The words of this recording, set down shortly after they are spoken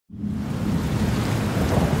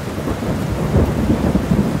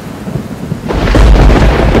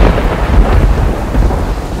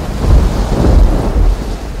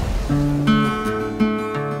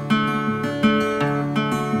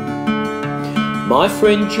My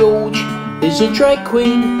friend George is a drag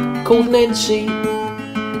queen called Nancy.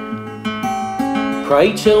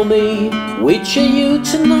 Pray tell me, which are you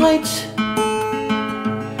tonight?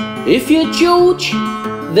 If you're George,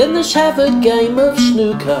 then let's have a game of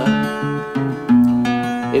snooker.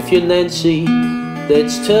 If you're Nancy,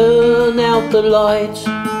 let's turn out the light.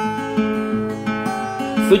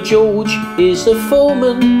 For George is the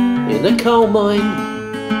foreman in a coal mine,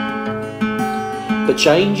 but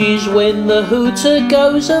changes when the hooter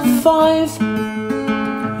goes a 5.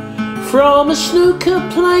 From a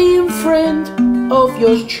snooker-playing friend of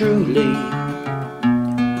yours truly,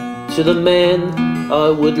 to the man I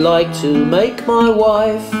would like to make my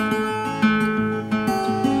wife.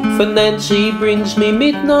 For Nancy brings me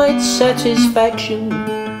midnight satisfaction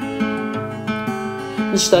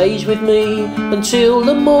and stays with me until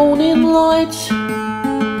the morning light.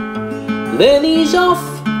 Then he's off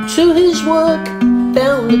to his work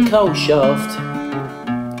down the coal shaft,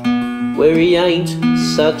 where he ain't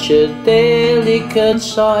such a delicate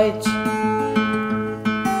sight.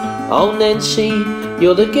 Oh Nancy,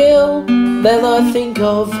 you're the girl that I think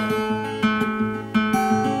of,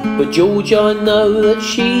 but George, I know that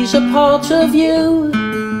she's a part of you.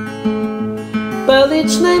 But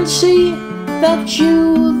it's Nancy, that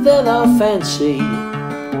you that I fancy.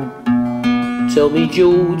 Tell me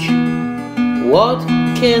George, what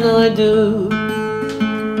can I do?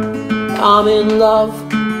 I'm in love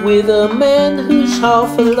with a man who's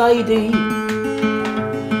half a lady,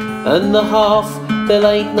 and the half that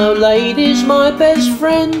ain't no lady's my best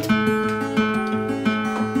friend.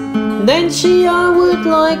 Nancy I would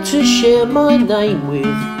like to share my name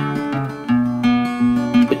with,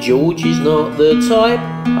 but George is not the type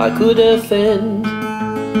I could offend.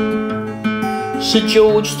 So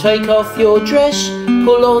George, take off your dress,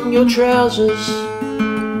 pull on your trousers.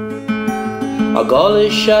 I gotta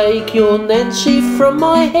shake your Nancy from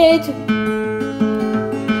my head.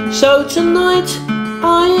 So tonight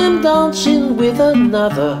I am dancing with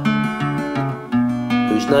another,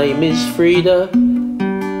 whose name is Frida,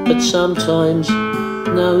 but sometimes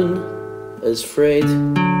known as Fred.